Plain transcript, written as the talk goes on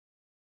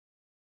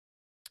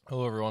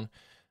Hello everyone.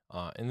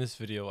 In this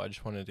video, I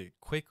just wanted to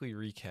quickly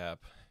recap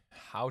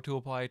how to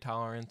apply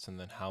tolerance and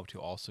then how to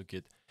also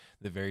get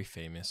the very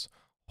famous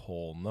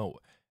whole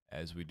note,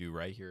 as we do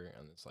right here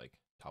on this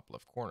top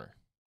left corner.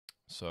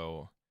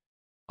 So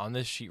on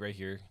this sheet right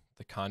here,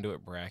 the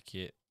conduit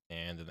bracket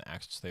and then the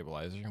axle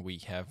stabilizer, we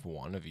have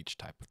one of each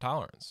type of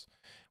tolerance.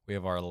 We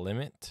have our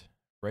limit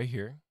right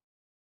here.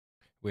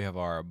 We have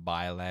our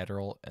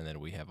bilateral, and then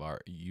we have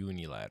our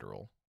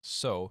unilateral.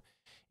 So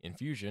in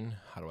Fusion,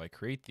 how do I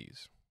create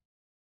these?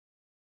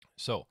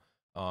 So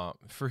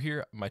for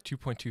here, my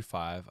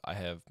 2.25, I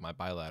have my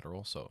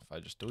bilateral. So if I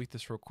just delete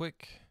this real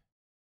quick,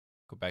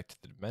 go back to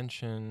the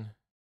dimension,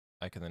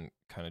 I can then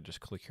kind of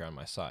just click here on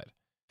my side.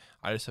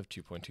 I just have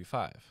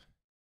 2.25.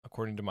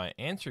 According to my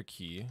answer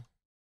key,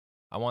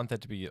 I want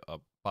that to be a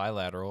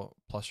bilateral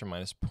plus or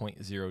minus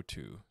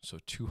 0.02, so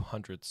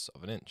 2/100ths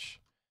of an inch.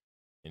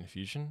 In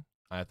Fusion,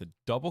 I have to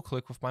double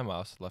click with my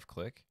mouse, left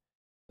click,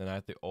 then I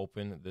have to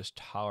open this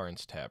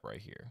tolerance tab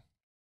right here.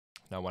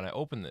 Now, when I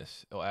open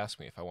this, it'll ask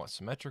me if I want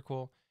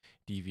symmetrical,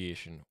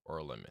 deviation, or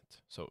a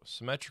limit. So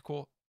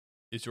symmetrical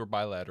is your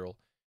bilateral,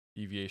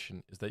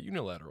 deviation is that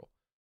unilateral.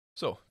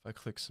 So if I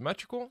click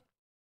symmetrical,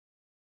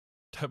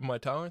 type of my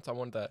tolerance, I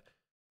want that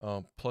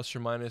plus or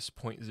minus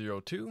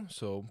 0.02,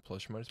 so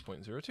plus or minus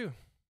 0.02.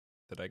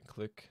 Then I can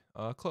click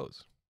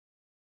close.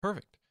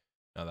 Perfect.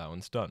 Now that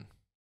one's done.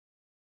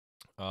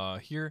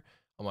 Here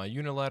on my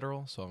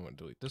unilateral, so I'm going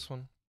to delete this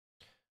one.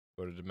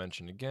 Go to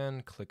dimension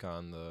again, click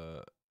on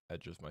the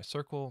edge of my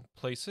circle,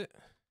 place it,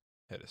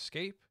 hit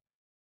escape.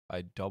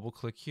 I double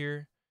click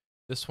here.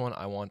 This one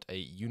I want a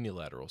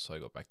unilateral, so I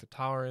go back to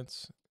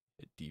tolerance,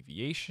 hit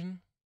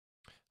deviation.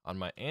 On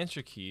my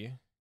answer key,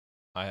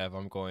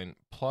 I'm going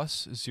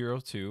plus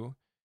 0.2,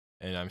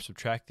 and I'm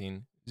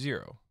subtracting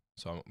 0.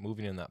 So I'm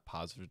moving in that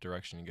positive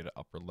direction and get an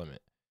upper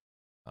limit.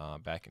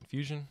 Back in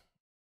Fusion.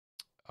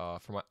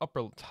 For my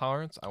upper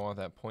tolerance, I want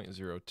that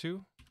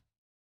 0.02.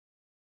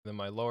 Then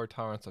my lower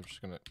tolerance, I'm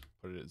just going to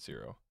put it at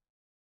 0.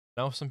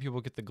 Now, some people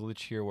get the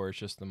glitch here where it's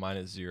just the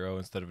 -0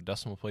 instead of a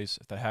decimal place.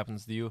 If that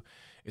happens to you,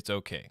 it's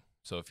okay.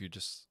 So if you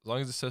just, as long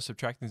as it says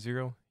subtracting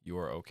 0, you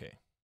are okay.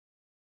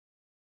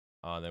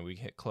 Then we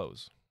hit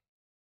close.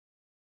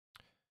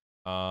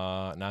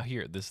 Now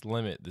here, this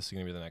limit, this is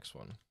going to be the next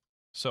one.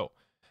 So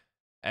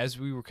as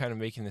we were kind of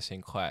making this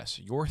in class,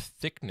 your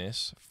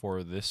thickness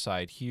for this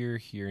side here,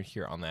 here, and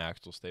here on the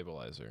axle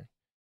stabilizer,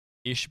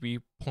 it should be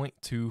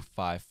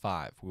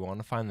 0.255. We want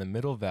to find the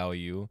middle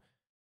value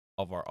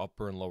of our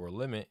upper and lower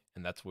limit,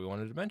 and that's what we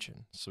want to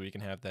dimension. So we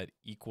can have that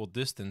equal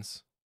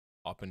distance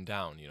up and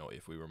down,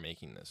 if we were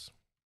making this.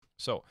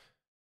 So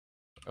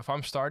if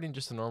I'm starting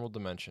just a normal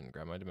dimension,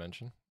 grab my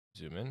dimension,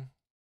 zoom in,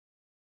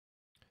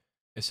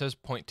 it says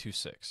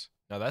 0.26.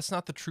 Now that's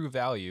not the true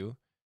value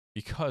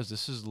because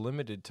this is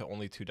limited to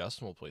only 2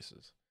 decimal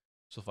places.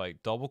 So if I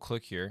double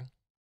click here,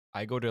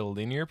 I go to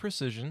linear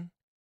precision,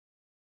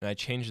 and I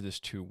change this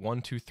to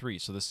 1, 2, 3.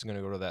 So this is going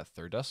to go to that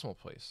 3rd decimal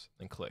place,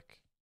 then click.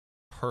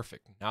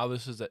 Perfect. Now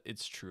this is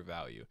its true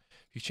value.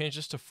 If you change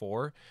this to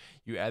 4,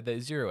 you add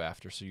that 0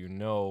 after, so you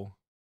know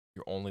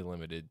you're only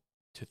limited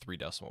to 3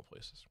 decimal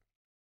places.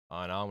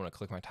 Now I'm going to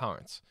click my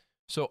tolerance.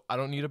 So I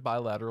don't need a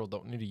bilateral,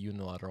 don't need a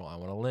unilateral, I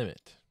want a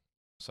limit.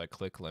 So I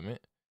click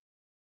limit.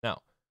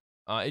 Now,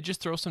 it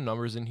just throws some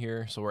numbers in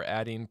here, so we're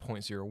adding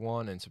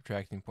 0.01 and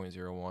subtracting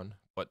 0.01,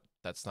 but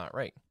that's not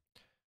right.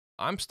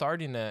 I'm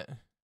starting at, if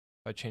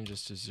I change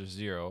this to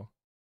 0,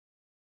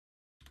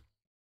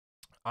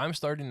 I'm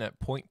starting at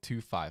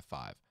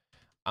 0.255.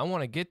 I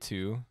want to get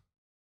to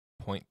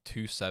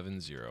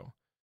 0.270.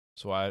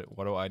 So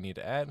what do I need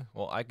to add?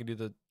 Well, I can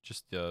do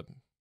just the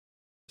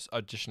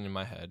addition in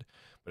my head,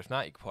 but if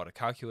not, you can pull out a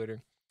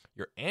calculator.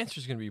 Your answer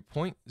is going to be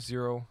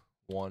 0.015.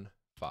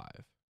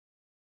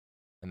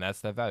 And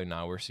that's that value.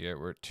 Now we're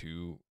at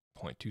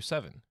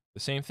 2.27. The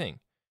same thing.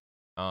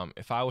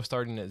 If I was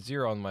starting at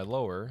 0 on my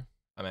lower,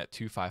 I'm at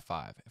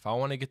 255. If I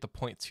want to get to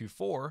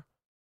 0.24,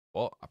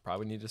 well, I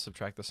probably need to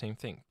subtract the same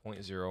thing,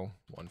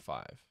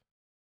 0.015.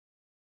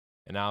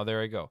 And now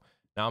there I go.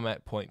 Now I'm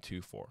at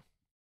 0.24.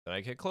 Then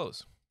I hit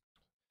close.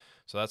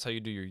 So that's how you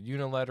do your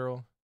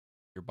unilateral,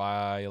 your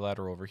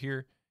bilateral over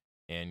here,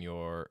 and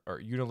your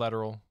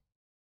unilateral,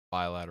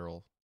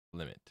 bilateral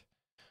limit.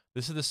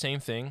 This is the same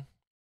thing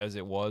as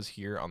it was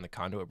here on the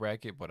conduit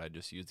bracket, but I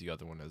just used the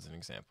other one as an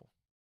example.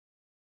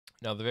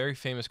 Now, the very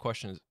famous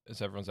question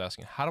is everyone's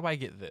asking, how do I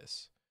get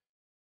this?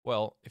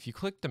 Well, if you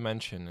click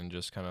dimension and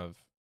just kind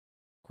of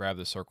grab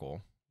the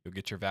circle, you'll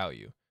get your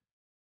value.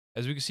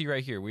 As we can see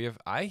right here,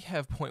 I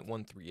have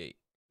 0.138.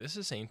 This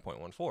is saying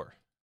 0.14.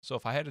 So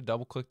if I had to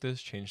double click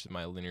this, change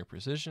my linear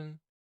precision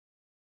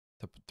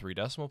to 3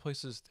 decimal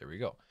places, there we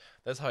go.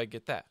 That's how I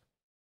get that.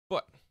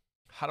 But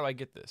how do I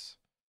get this?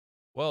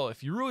 Well,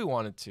 if you really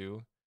wanted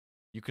to,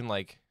 you can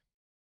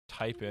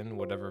type in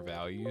whatever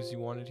values you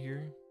wanted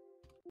here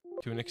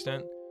to an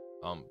extent.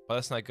 But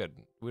that's not good.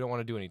 We don't want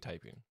to do any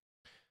typing.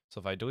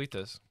 So if I delete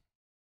this,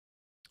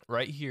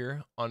 right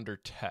here under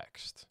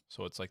text,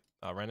 so it's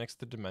right next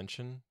to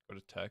dimension, go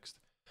to text,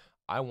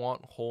 I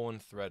want hole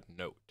and thread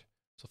note.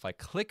 So if I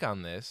click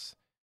on this,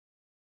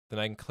 then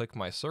I can click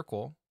my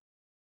circle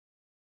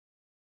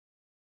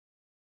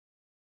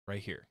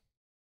right here.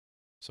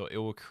 So it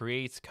will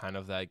create kind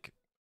of like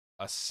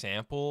a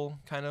sample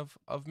kind of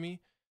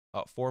me,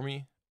 for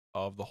me,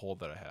 of the hole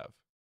that I have.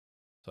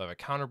 So I have a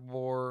counter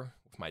bore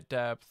with my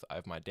depth, I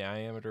have my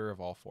diameter of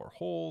all 4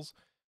 holes,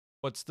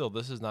 but still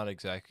this is not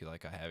exactly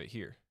like I have it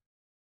here.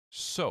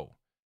 So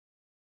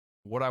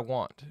what I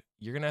want,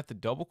 you're gonna have to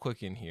double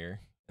click in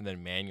here and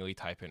then manually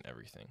type in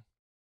everything.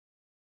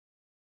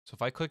 So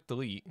if I click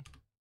delete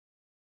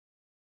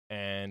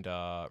and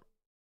I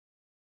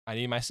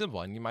need my symbol,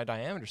 I need my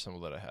diameter symbol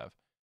that I have.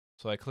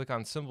 So I click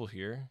on symbol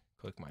here,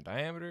 click my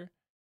diameter,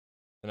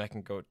 then I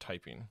can go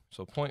typing.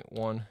 So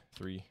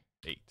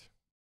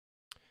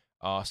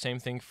 0.138. Same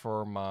thing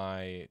for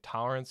my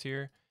tolerance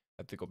here.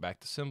 I have to go back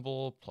to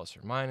symbol, plus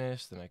or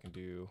minus, then I can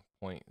do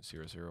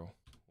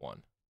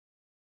 0.001.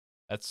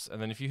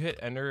 And then if you hit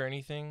enter or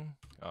anything,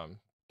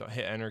 don't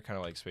hit enter, kind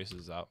of like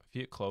spaces out. If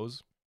you hit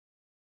close,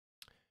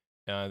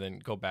 then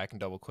go back and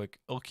double click,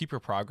 it'll keep your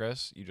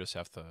progress. You just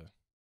have to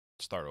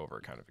start over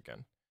kind of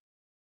again.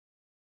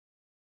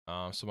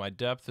 So my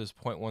depth is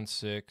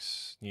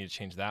 0.16, need to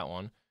change that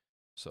one.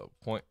 So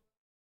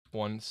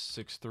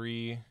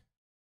 0.163,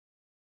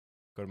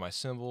 go to my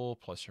symbol,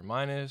 plus or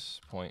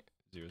minus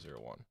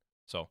 0.001.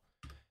 So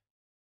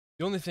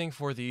the only thing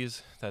for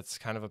these that's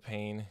kind of a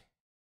pain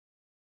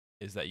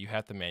is that you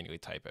have to manually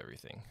type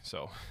everything.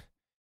 So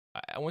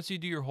once you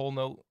do your whole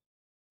note,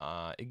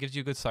 it gives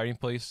you a good starting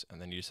place, and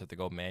then you just have to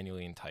go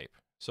manually and type.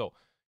 So,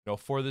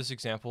 for this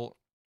example,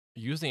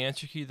 use the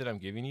answer key that I'm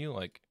giving you.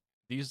 Like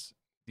these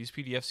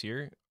PDFs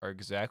here are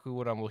exactly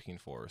what I'm looking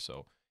for.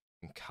 So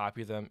you can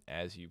copy them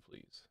as you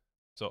please.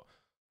 So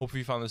hopefully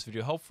you found this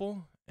video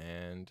helpful,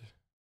 and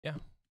yeah,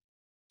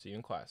 see you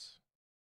in class.